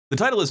The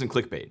title isn't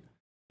clickbait.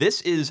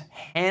 This is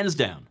hands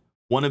down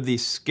one of the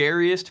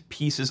scariest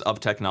pieces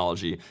of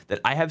technology that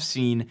I have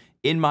seen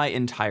in my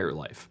entire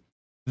life.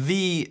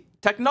 The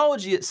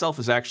technology itself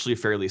is actually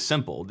fairly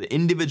simple. The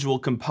individual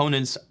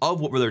components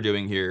of what they're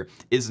doing here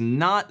is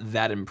not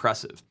that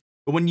impressive.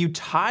 But when you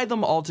tie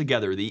them all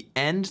together, the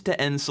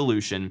end-to-end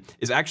solution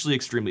is actually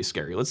extremely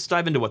scary. Let's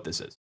dive into what this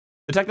is.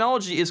 The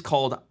technology is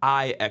called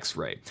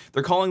IXray.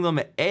 They're calling them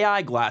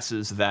AI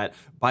glasses that,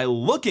 by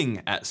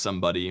looking at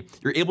somebody,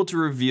 you're able to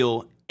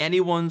reveal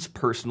anyone's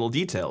personal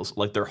details,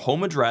 like their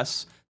home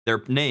address,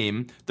 their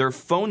name, their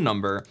phone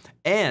number,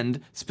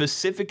 and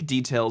specific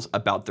details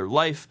about their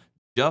life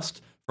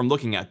just from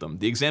looking at them.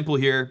 The example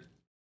here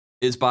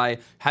is by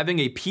having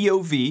a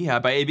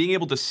POV, by being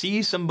able to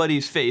see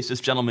somebody's face,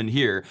 this gentleman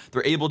here,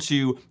 they're able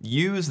to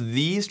use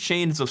these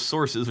chains of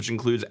sources, which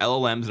includes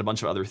LLMs and a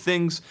bunch of other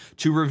things,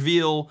 to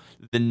reveal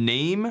the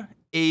name,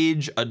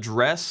 age,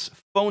 address,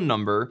 phone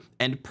number,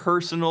 and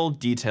personal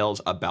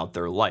details about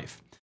their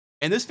life.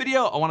 In this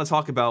video, I want to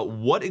talk about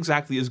what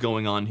exactly is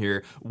going on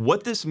here,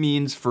 what this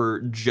means for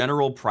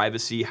general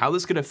privacy, how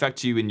this could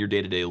affect you in your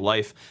day-to-day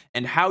life,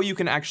 and how you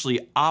can actually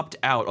opt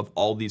out of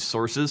all these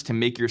sources to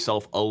make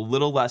yourself a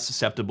little less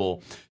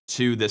susceptible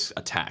to this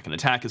attack. An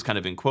attack is kind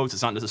of in quotes.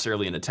 It's not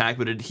necessarily an attack,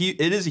 but it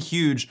is a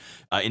huge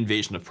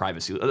invasion of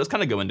privacy. Let's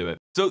kind of go into it.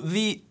 So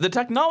the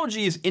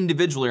technologies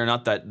individually are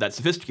not that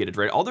sophisticated,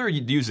 right? All they're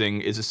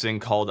using is this thing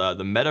called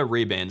the Meta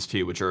Ray-Bans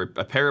 2, which are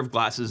a pair of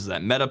glasses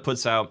that Meta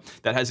puts out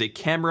that has a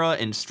camera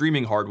and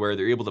streaming hardware.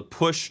 They're able to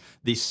push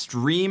the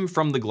stream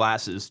from the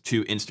glasses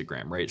to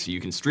Instagram, right? So you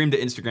can stream to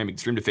Instagram, you can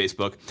stream to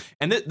Facebook,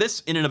 and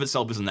this in and of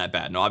itself isn't that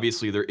bad. Now,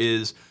 obviously, there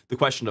is the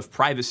question of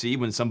privacy.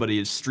 When somebody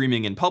is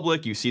streaming in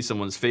public, you see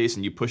someone's face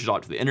and you push it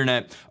out to the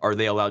internet. Are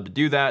they allowed to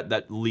do that?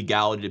 That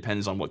legality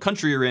depends on what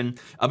country you're in.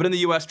 But in the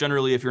US,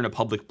 generally, if you're in a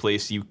public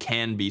place, you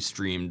can be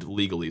streamed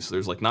legally. So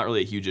there's like not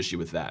really a huge issue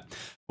with that.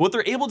 What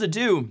they're able to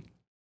do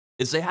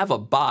is they have a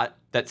bot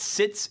that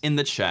sits in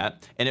the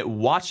chat and it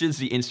watches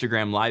the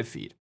Instagram live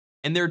feed.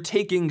 And they're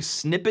taking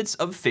snippets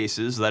of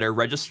faces that are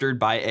registered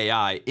by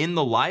AI in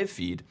the live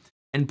feed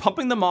and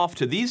pumping them off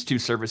to these two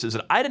services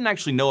that I didn't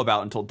actually know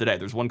about until today.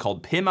 There's one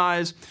called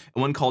PimEyes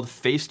and one called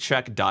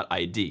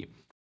facecheck.id.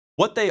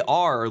 What they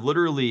are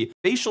literally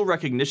facial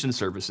recognition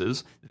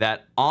services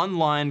that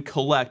online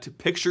collect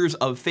pictures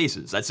of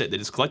faces. That's it. They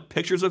just collect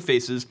pictures of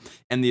faces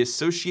and the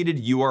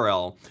associated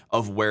URL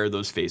of where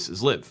those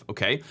faces live.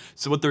 Okay.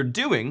 So what they're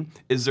doing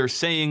is they're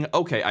saying,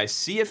 okay, I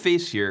see a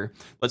face here.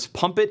 Let's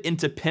pump it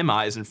into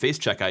PimEyes and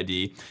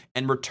FaceCheck.ID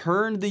and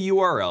return the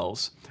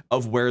URLs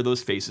of where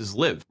those faces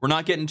live. We're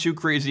not getting too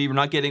crazy. We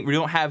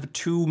don't have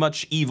too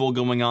much evil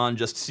going on.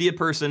 Just see a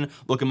person,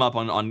 look them up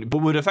on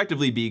what would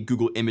effectively be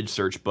Google image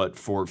search, but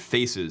for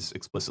faces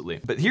explicitly.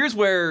 But here's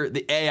where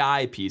the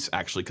AI piece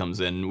actually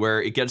comes in,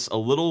 where it gets a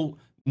little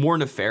more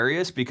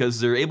nefarious because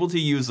they're able to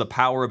use the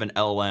power of an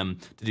LLM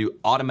to do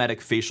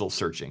automatic facial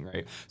searching,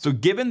 right? So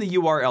given the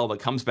URL that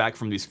comes back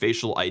from these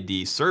facial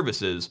ID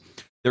services,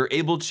 they're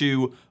able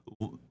to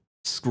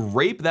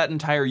scrape that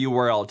entire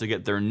URL to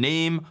get their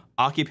name,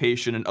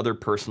 occupation, and other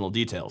personal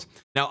details.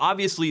 Now,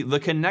 obviously, the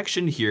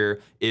connection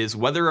here is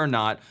whether or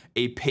not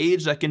a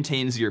page that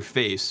contains your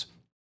face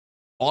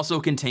also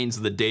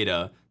contains the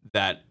data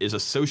that is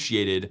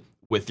associated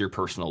with your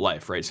personal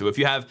life, right? So if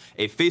you have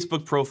a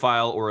Facebook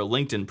profile or a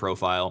LinkedIn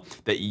profile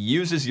that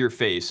uses your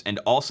face and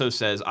also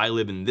says, I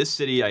live in this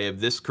city, I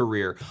have this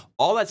career,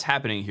 all that's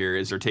happening here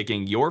is they're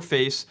taking your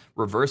face,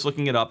 reverse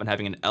looking it up, and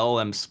having an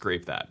LLM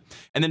scrape that.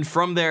 And then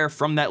from there,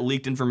 from that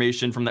leaked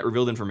information, from that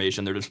revealed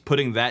information, they're just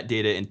putting that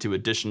data into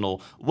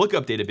additional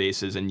lookup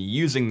databases and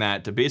using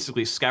that to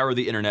basically scour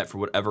the internet for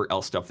whatever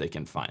else stuff they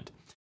can find.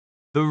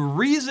 The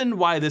reason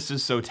why this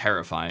is so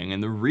terrifying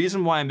and the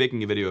reason why I'm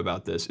making a video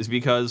about this is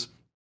because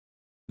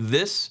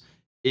this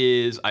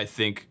is, I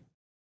think,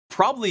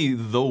 probably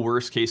the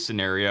worst case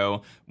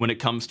scenario when it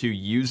comes to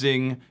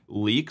using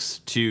leaks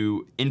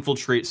to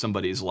infiltrate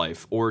somebody's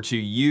life or to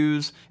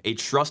use a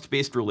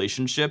trust-based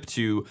relationship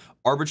to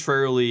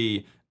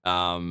arbitrarily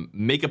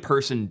make a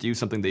person do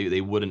something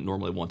they wouldn't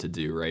normally want to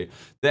do, right?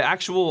 The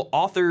actual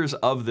authors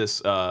of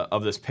this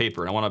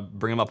paper, and I want to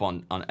bring them up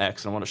on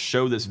X, and I want to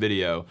show this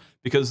video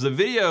because the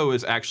video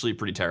is actually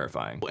pretty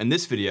terrifying. In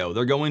this video,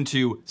 they're going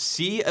to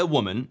see a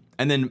woman,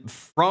 and then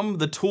from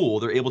the tool,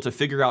 they're able to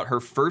figure out her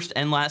first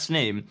and last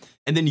name,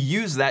 and then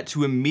use that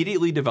to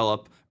immediately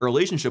develop a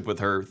relationship with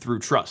her through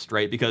trust,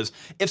 right? Because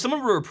if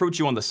someone were to approach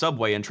you on the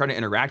subway and try to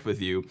interact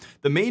with you,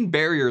 the main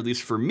barrier, at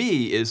least for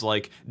me, is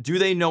like, do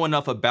they know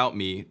enough about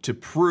me to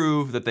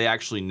prove that they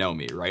actually know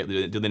me, right?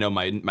 Do they know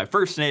my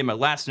first name, my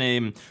last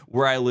name,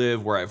 where I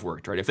live, where I've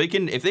worked, right? If they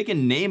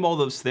can name all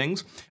those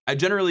things, I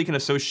generally can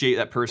associate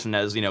that person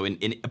as, you know,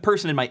 in a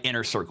person in my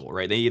inner circle,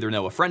 right? They either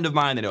know a friend of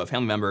mine, they know a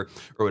family member,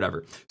 or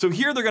whatever. So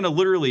here they're gonna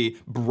literally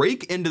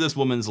break into this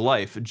woman's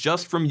life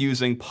just from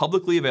using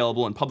publicly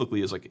available, and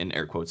publicly is like in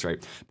air quotes,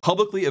 right?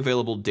 Publicly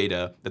available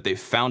data that they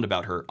found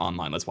about her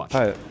online. Let's watch.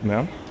 Hi,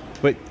 ma'am.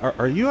 Wait,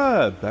 are you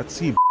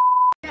Betsy?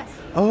 Yes.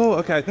 Oh,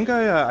 okay. I think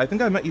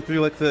I met you through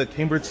like the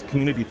Cambridge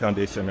Community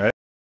Foundation, right?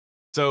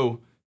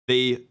 So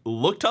they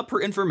looked up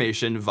her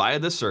information via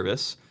the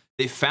service.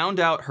 They found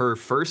out her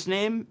first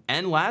name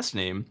and last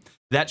name,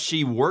 that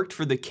she worked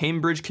for the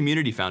Cambridge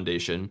Community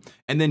Foundation,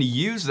 and then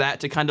used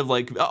that to kind of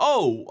like,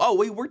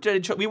 we worked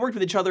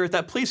with each other at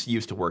that place you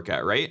used to work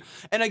at, right?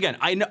 And again,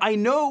 I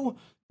know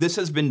this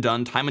has been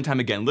done time and time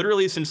again.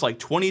 Literally since like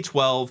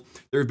 2012,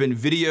 there have been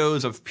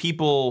videos of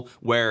people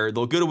where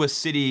they'll go to a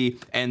city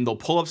and they'll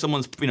pull up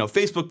someone's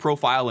Facebook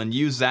profile and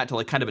use that to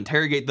like kind of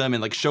interrogate them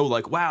and like show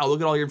like, wow,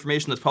 look at all your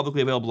information that's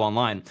publicly available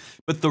online.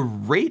 But the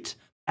rate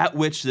at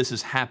which this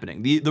is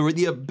happening,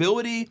 the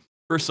ability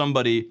for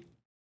somebody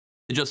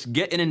to just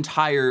get an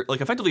entire,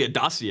 like effectively a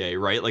dossier,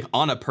 right? Like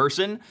on a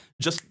person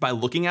just by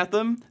looking at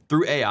them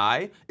through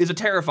AI is a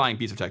terrifying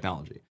piece of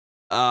technology.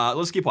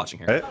 Let's keep watching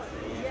here. Right?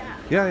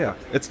 Yeah.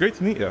 It's great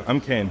to meet you. I'm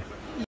Kane.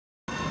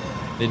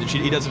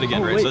 He does it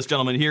again, right? So this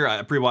gentleman here,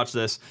 I pre-watched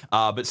this,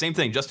 but same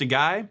thing, just a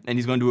guy, and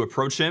he's going to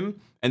approach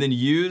him and then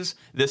use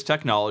this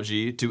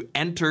technology to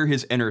enter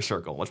his inner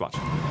circle. Let's watch.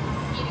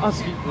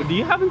 Do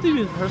you happen to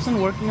be the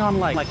person working on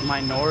like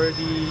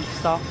minority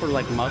stuff for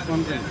like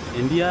Muslims in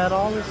India at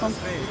all or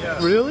something?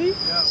 Yes. Really?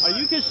 Yes. Are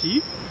you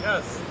Kashif?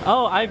 Yes.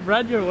 Oh, I've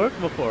read your work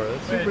before.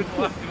 It's super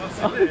cool.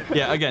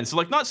 Yeah, again, so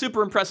like not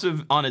super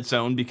impressive on its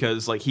own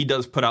because like he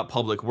does put out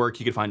public work,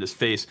 you can find his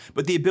face,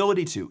 but the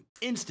ability to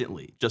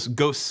instantly just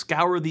go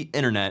scour the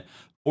internet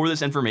for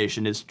this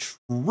information is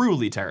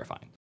truly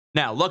terrifying.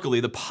 Now,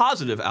 luckily, the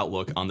positive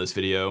outlook on this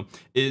video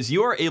is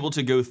you are able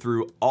to go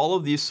through all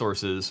of these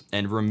sources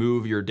and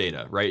remove your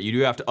data, right? You do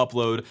have to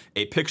upload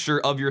a picture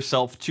of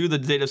yourself to the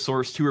data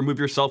source to remove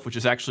yourself, which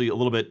is actually a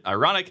little bit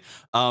ironic,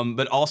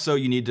 but also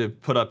you need to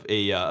put up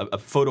a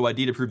photo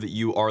ID to prove that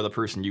you are the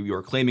person you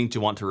are claiming to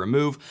want to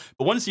remove.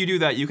 But once you do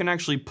that, you can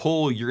actually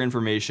pull your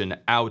information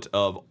out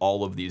of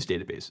all of these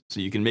databases.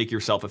 So you can make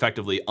yourself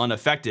effectively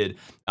unaffected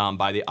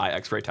by the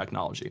IXray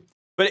technology.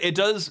 But it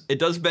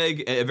does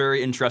beg a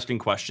very interesting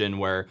question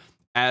where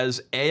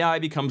as AI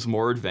becomes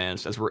more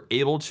advanced, as we're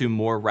able to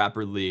more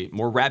rapidly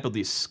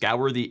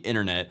scour the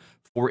internet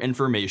for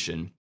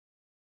information,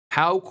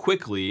 how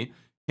quickly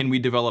can we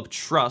develop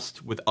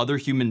trust with other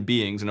human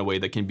beings in a way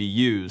that can be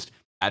used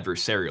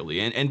adversarially?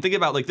 And think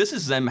about like this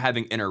is them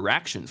having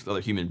interactions with other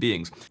human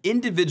beings.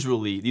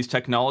 Individually, these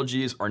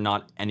technologies are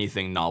not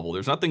anything novel.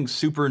 There's nothing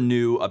super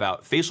new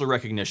about facial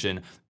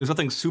recognition. There's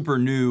nothing super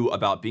new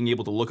about being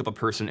able to look up a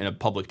person in a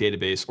public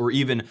database or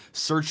even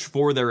search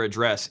for their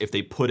address if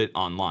they put it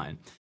online.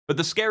 But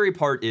the scary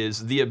part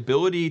is the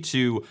ability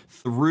to,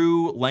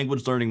 through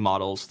language learning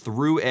models,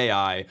 through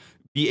AI,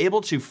 be able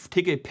to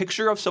take a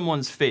picture of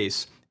someone's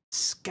face,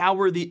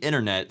 scour the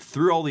internet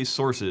through all these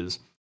sources,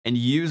 and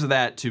use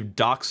that to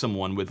dox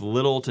someone with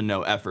little to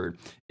no effort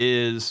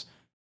it's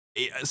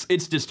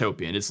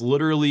dystopian. It's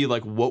literally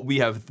like what we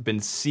have been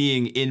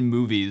seeing in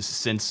movies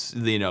since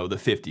the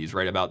 50s,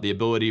 right? About the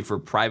ability for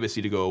privacy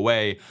to go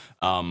away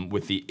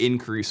with the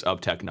increase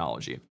of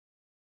technology.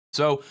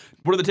 So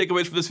what are the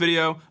takeaways for this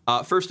video?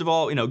 First of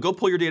all, go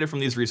pull your data from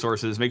these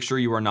resources. Make sure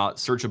you are not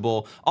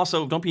searchable.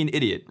 Also, don't be an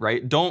idiot,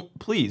 right?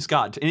 Please,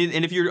 God.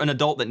 And if you're an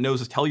adult that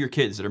knows, tell your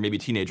kids that are maybe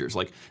teenagers,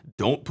 like,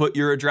 don't put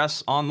your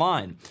address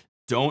online.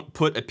 Don't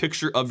put a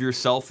picture of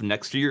yourself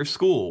next to your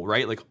school,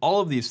 right? Like all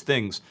of these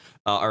things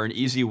are an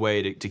easy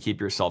way to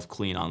keep yourself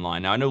clean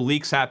online. Now I know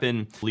leaks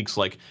happen, leaks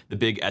like the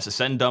big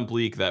SSN dump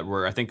leak that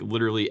where I think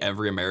literally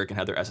every American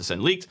had their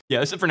SSN leaked. Yeah,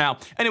 that's it for now.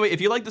 Anyway,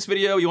 if you like this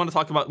video, you want to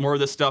talk about more of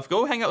this stuff,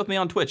 go hang out with me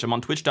on Twitch. I'm on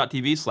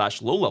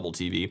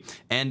twitch.tv/lowleveltv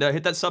and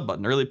hit that sub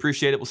button. I really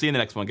appreciate it. We'll see you in the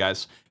next one,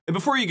 guys. And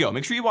before you go,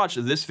 make sure you watch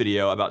this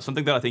video about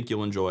something that I think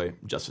you'll enjoy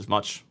just as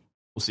much.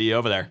 We'll see you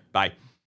over there. Bye.